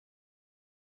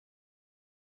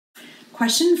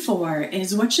Question 4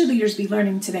 is, what should leaders be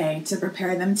learning today to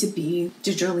prepare them to be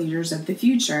digital leaders of the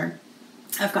future?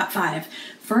 I've got 5.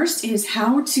 First is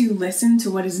how to listen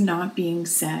to what is not being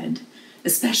said,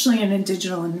 especially in a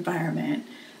digital environment.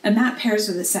 And that pairs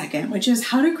with the second, which is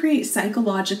how to create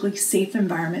psychologically safe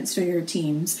environments for your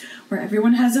teams where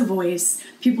everyone has a voice,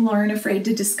 people aren't afraid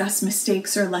to discuss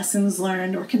mistakes or lessons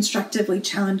learned or constructively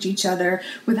challenge each other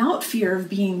without fear of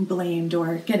being blamed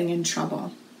or getting in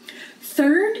trouble.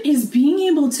 Third is being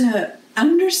able to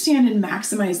understand and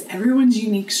maximize everyone's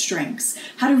unique strengths,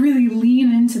 how to really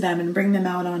lean into them and bring them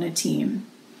out on a team.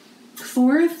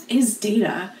 Fourth is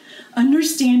data.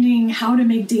 Understanding how to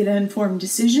make data-informed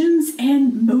decisions,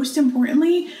 and most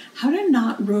importantly, how to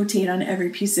not rotate on every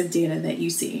piece of data that you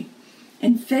see.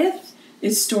 And fifth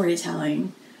is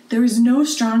storytelling. There is no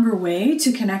stronger way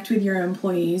to connect with your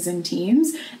employees and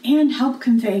teams and help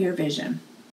convey your vision.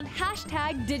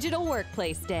 #Digital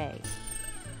Workplace Day.